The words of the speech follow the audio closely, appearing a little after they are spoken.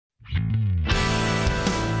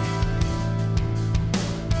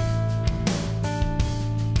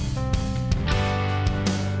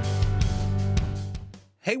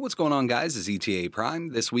Hey, what's going on, guys? It's ETA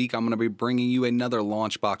Prime. This week I'm going to be bringing you another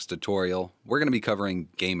LaunchBox tutorial. We're going to be covering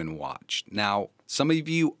Game & Watch. Now, some of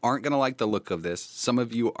you aren't going to like the look of this. Some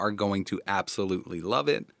of you are going to absolutely love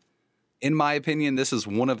it. In my opinion, this is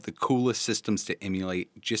one of the coolest systems to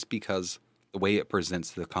emulate just because the way it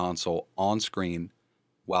presents the console on screen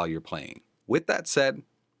while you're playing. With that said,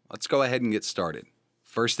 let's go ahead and get started.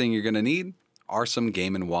 First thing you're going to need are some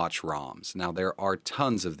Game & Watch ROMs. Now, there are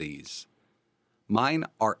tons of these. Mine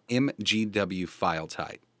are MGW file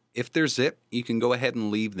type. If they're zipped, you can go ahead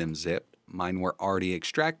and leave them zipped. Mine were already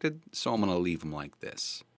extracted, so I'm going to leave them like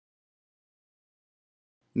this.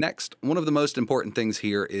 Next, one of the most important things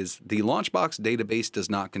here is the LaunchBox database does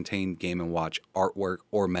not contain Game & Watch artwork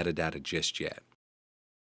or metadata just yet.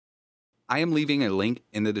 I am leaving a link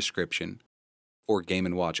in the description for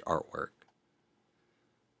Game & Watch artwork.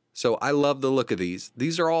 So I love the look of these.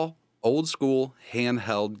 These are all old school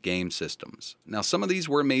handheld game systems. Now, some of these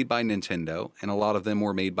were made by Nintendo, and a lot of them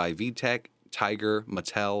were made by VTech, Tiger,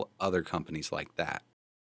 Mattel, other companies like that.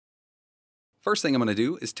 First thing I'm going to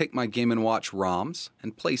do is take my Game & Watch ROMs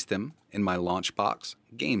and place them in my LaunchBox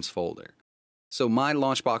Games folder. So my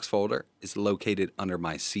LaunchBox folder is located under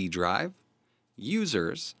my C drive,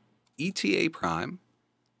 Users, ETA Prime,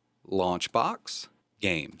 LaunchBox,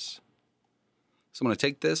 Games. So I'm going to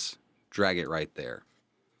take this, drag it right there.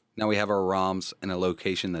 Now we have our ROMs in a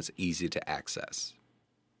location that's easy to access.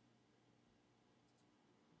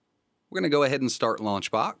 We're going to go ahead and start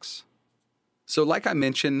LaunchBox. So like I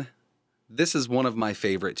mentioned, this is one of my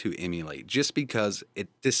favorite to emulate just because it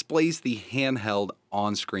displays the handheld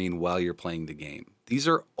on screen while you're playing the game. These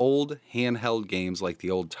are old handheld games like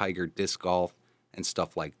the old Tiger Disc Golf and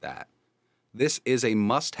stuff like that. This is a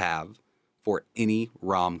must-have for any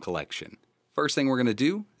ROM collection. First thing we're going to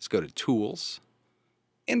do is go to Tools,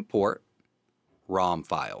 Import ROM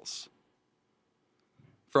files.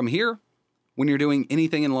 From here, when you're doing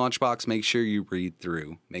anything in LaunchBox, make sure you read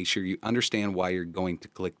through. Make sure you understand why you're going to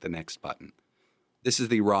click the next button. This is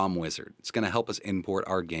the ROM wizard. It's going to help us import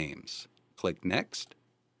our games. Click Next.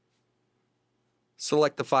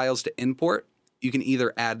 Select the files to import. You can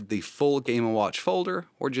either add the full Game & Watch folder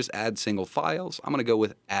or just add single files. I'm going to go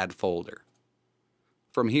with Add Folder.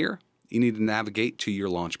 From here, you need to navigate to your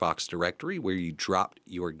LaunchBox directory where you dropped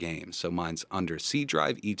your game. So mine's under C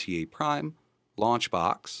drive, ETA Prime,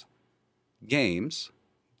 LaunchBox, Games,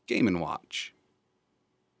 Game & Watch.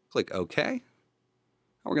 Click OK. And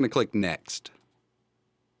we're going to click Next.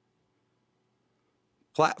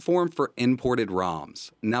 Platform for imported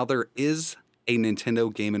ROMs. Now there is a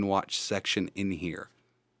Nintendo Game & Watch section in here,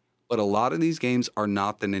 but a lot of these games are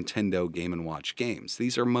not the Nintendo Game & Watch games.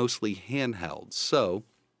 These are mostly handheld. So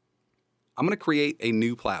I'm going to create a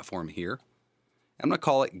new platform here. I'm going to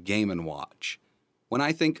call it Game & Watch. When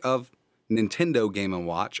I think of Nintendo Game &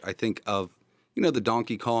 Watch, I think of, the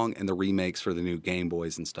Donkey Kong and the remakes for the new Game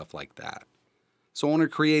Boys and stuff like that. So I want to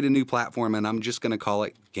create a new platform, and I'm just going to call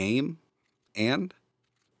it Game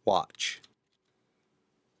 & Watch.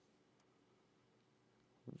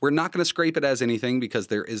 We're not going to scrape it as anything because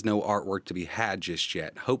there is no artwork to be had just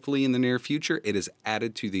yet. Hopefully in the near future, it is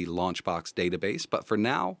added to the LaunchBox database, but for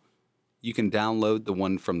now, you can download the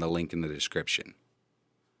one from the link in the description.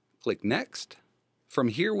 Click Next. From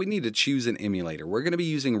here, we need to choose an emulator. We're going to be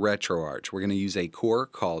using RetroArch. We're going to use a core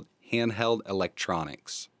called Handheld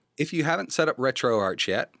Electronics. If you haven't set up RetroArch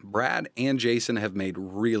yet, Brad and Jason have made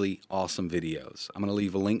really awesome videos. I'm going to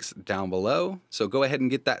leave links down below, so go ahead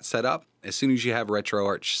and get that set up. As soon as you have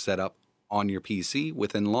RetroArch set up on your PC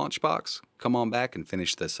within LaunchBox, come on back and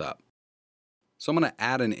finish this up. So I'm going to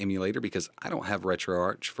add an emulator because I don't have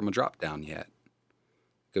RetroArch from a drop-down yet.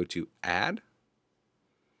 Go to Add.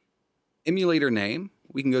 Emulator name.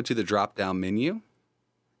 We can go to the drop-down menu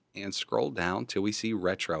and scroll down till we see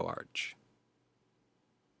RetroArch.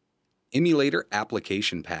 Emulator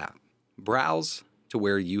application path. Browse to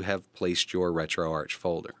where you have placed your RetroArch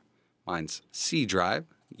folder. Mine's C drive,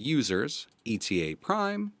 Users, ETA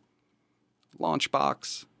Prime,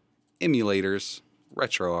 LaunchBox, Emulators,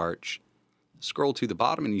 RetroArch. Scroll to the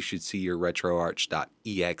bottom and you should see your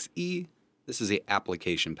RetroArch.exe. This is the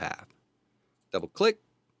application path. Double click.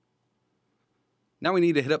 Now we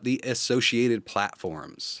need to hit up the associated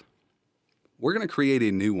platforms. We're going to create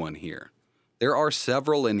a new one here. There are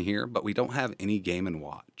several in here, but we don't have any Game &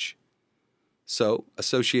 Watch. So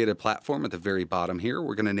associated platform at the very bottom here,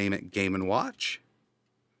 we're going to name it Game & Watch.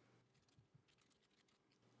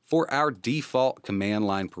 For our default command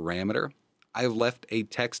line parameter, I have left a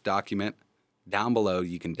text document down below.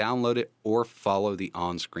 You can download it or follow the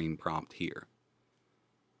on-screen prompt here.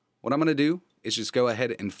 What I'm going to do is just go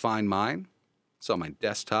ahead and find mine. So on my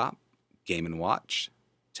desktop, Game & Watch,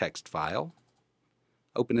 text file,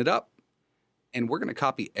 open it up, and we're going to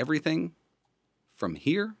copy everything from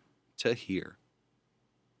here to here.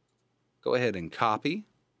 Go ahead and copy.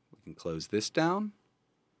 We can close this down.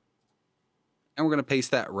 And we're going to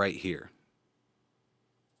paste that right here.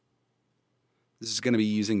 This is going to be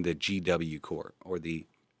using the GW core, or the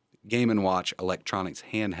Game & Watch Electronics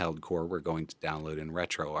Handheld core we're going to download in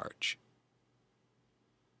RetroArch.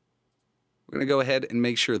 We're going to go ahead and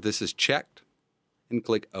make sure this is checked and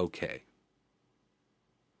click OK.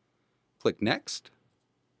 Click Next.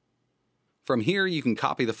 From here, you can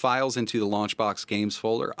copy the files into the LaunchBox Games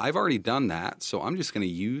folder. I've already done that, so I'm just going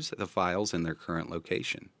to use the files in their current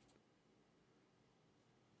location.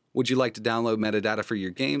 Would you like to download metadata for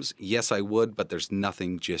your games? Yes, I would, but there's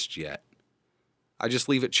nothing just yet. I just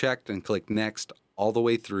leave it checked and click Next all the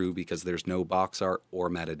way through because there's no box art or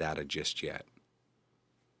metadata just yet.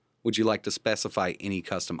 Would you like to specify any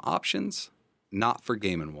custom options? Not for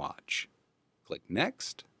Game & Watch. Click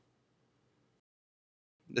Next.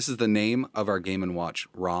 This is the name of our Game & Watch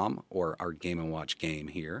ROM, or our Game & Watch game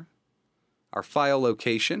here. Our file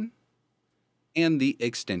location, and the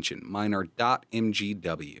extension. Mine are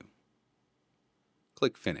 .mgw.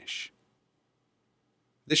 Click Finish.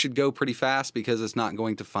 This should go pretty fast because it's not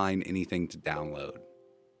going to find anything to download.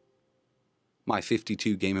 My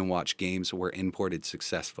 52 Game & Watch games were imported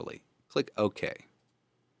successfully. Click OK.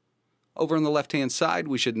 Over on the left-hand side,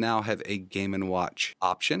 we should now have a Game & Watch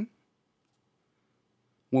option.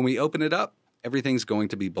 When we open it up, everything's going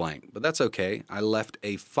to be blank, but that's okay. I left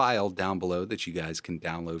a file down below that you guys can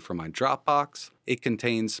download from my Dropbox. It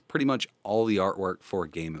contains pretty much all the artwork for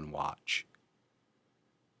Game & Watch.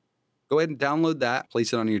 Go ahead and download that,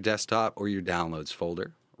 place it on your desktop or your downloads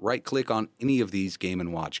folder. Right-click on any of these Game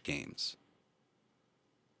 & Watch games.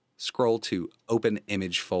 Scroll to Open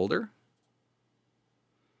Image folder.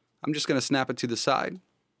 I'm just going to snap it to the side.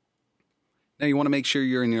 Now you want to make sure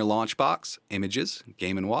you're in your LaunchBox, Images,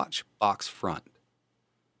 Game & Watch, Box Front.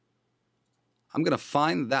 I'm going to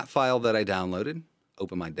find that file that I downloaded,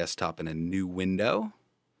 open my desktop in a new window,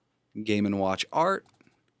 Game & Watch Art.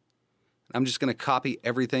 I'm just going to copy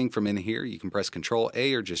everything from in here. You can press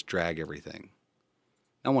Ctrl-A or just drag everything.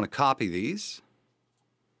 Now I want to copy these.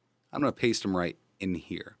 I'm going to paste them right in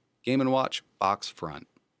here. Game & Watch, Box Front.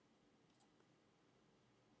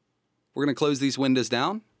 We're going to close these windows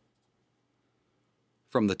down.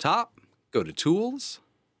 From the top, go to Tools,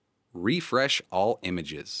 Refresh All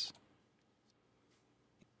Images.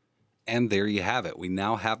 And there you have it. We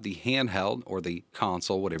now have the handheld, or the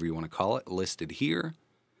console, whatever you want to call it, listed here.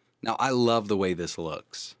 Now, I love the way this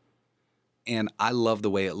looks. And I love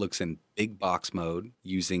the way it looks in big box mode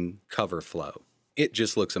using cover flow. It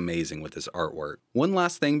just looks amazing with this artwork. One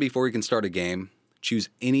last thing before we can start a game. Choose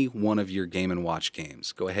any one of your Game & Watch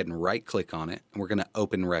games. Go ahead and right-click on it, and we're going to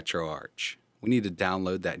open RetroArch. We need to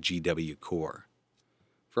download that GW core.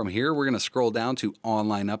 From here, we're going to scroll down to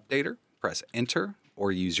Online Updater, press Enter,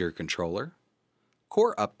 or use your controller.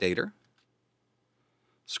 Core Updater.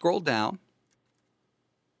 Scroll down.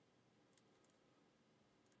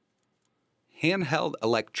 Handheld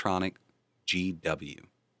Electronic GW.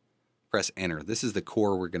 Press Enter. This is the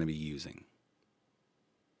core we're going to be using.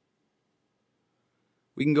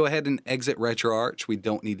 We can go ahead and exit RetroArch. We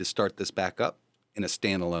don't need to start this back up in a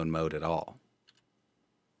standalone mode at all.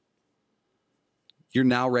 You're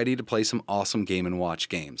now ready to play some awesome Game & Watch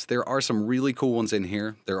games. There are some really cool ones in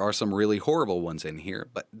here. There are some really horrible ones in here,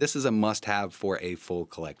 but this is a must-have for a full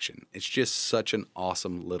collection. It's just such an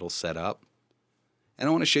awesome little setup. And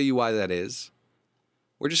I want to show you why that is.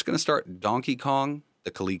 We're just going to start Donkey Kong,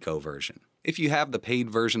 the Coleco version. If you have the paid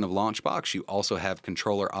version of LaunchBox, you also have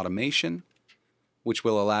controller automation, which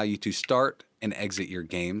will allow you to start and exit your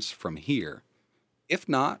games from here. If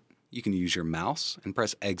not, you can use your mouse and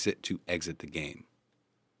press exit to exit the game.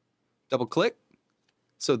 Double click.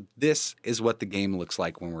 So this is what the game looks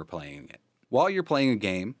like when we're playing it. While you're playing a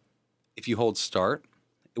game, if you hold start,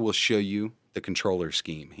 it will show you the controller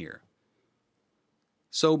scheme here.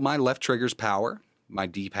 So my left trigger's power, my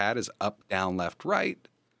D-pad is up, down, left, right,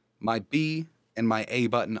 my B and my A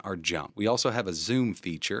button are jump. We also have a zoom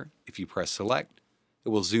feature. If you press select, it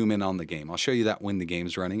will zoom in on the game. I'll show you that when the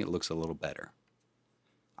game's running, it looks a little better.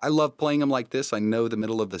 I love playing them like this. I know the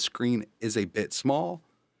middle of the screen is a bit small,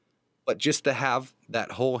 but just to have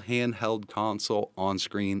that whole handheld console on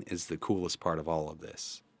screen is the coolest part of all of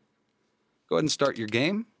this. Go ahead and start your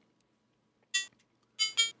game.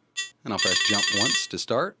 And I'll press jump once to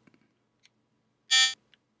start.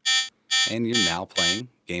 And you're now playing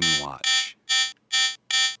Game & Watch.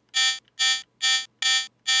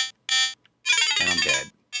 And I'm dead.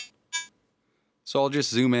 So I'll just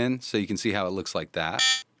zoom in so you can see how it looks like that.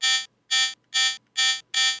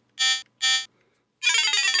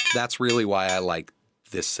 That's really why I like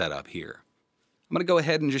this setup here. I'm going to go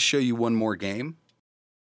ahead and just show you one more game.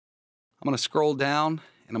 I'm going to scroll down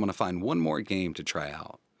and I'm going to find one more game to try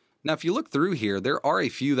out. Now, if you look through here, there are a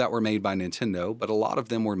few that were made by Nintendo, but a lot of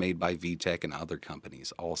them were made by VTech and other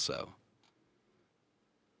companies also.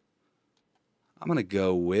 I'm going to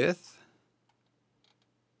go with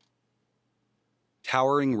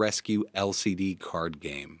Towering Rescue LCD card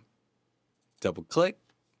game. Double click.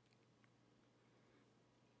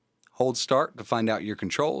 Hold start to find out your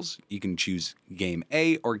controls. You can choose game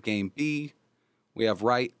A or game B. We have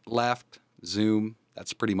right, left, zoom.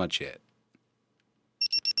 That's pretty much it.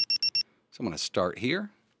 So I'm going to start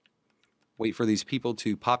here. Wait for these people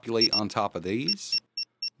to populate on top of these.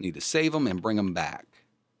 Need to save them and bring them back.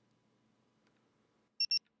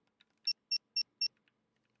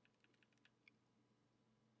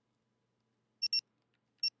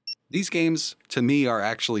 These games, to me, are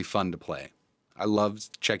actually fun to play. I love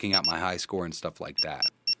checking out my high score and stuff like that.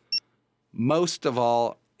 Most of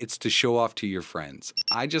all, it's to show off to your friends.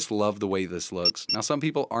 I just love the way this looks. Now, some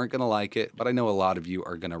people aren't going to like it, but I know a lot of you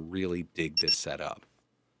are going to really dig this setup.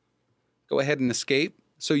 Go ahead and escape.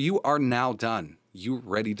 So you are now done. You're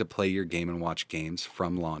ready to play your Game & Watch games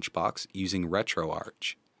from LaunchBox using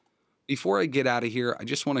RetroArch. Before I get out of here, I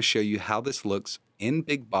just want to show you how this looks in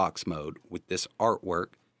big box mode with this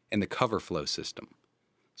artwork and the cover flow system.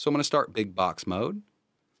 So I'm going to start big box mode.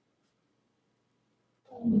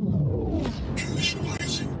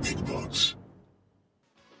 Visualizing big box.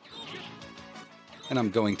 And I'm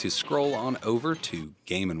going to scroll on over to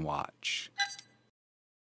Game & Watch.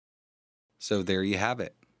 So there you have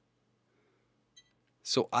it.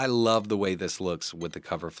 So I love the way this looks with the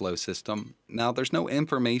cover flow system. Now there's no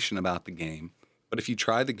information about the game, but if you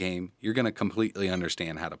try the game, you're going to completely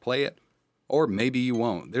understand how to play it, or maybe you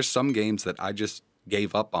won't. There's some games that I just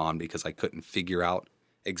gave up on because I couldn't figure out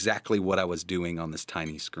exactly what I was doing on this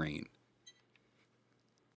tiny screen.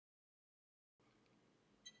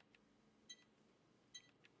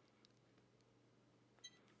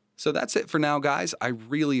 So that's it for now, guys. I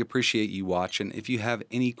really appreciate you watching. If you have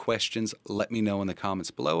any questions, let me know in the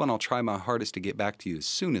comments below, and I'll try my hardest to get back to you as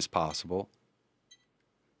soon as possible.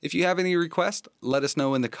 If you have any requests, let us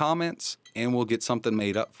know in the comments, and we'll get something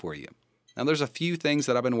made up for you. Now, there's a few things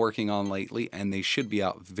that I've been working on lately, and they should be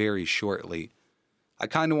out very shortly. I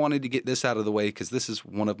kind of wanted to get this out of the way because this is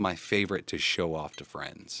one of my favorite to show off to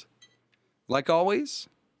friends. Like always,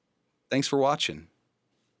 thanks for watching.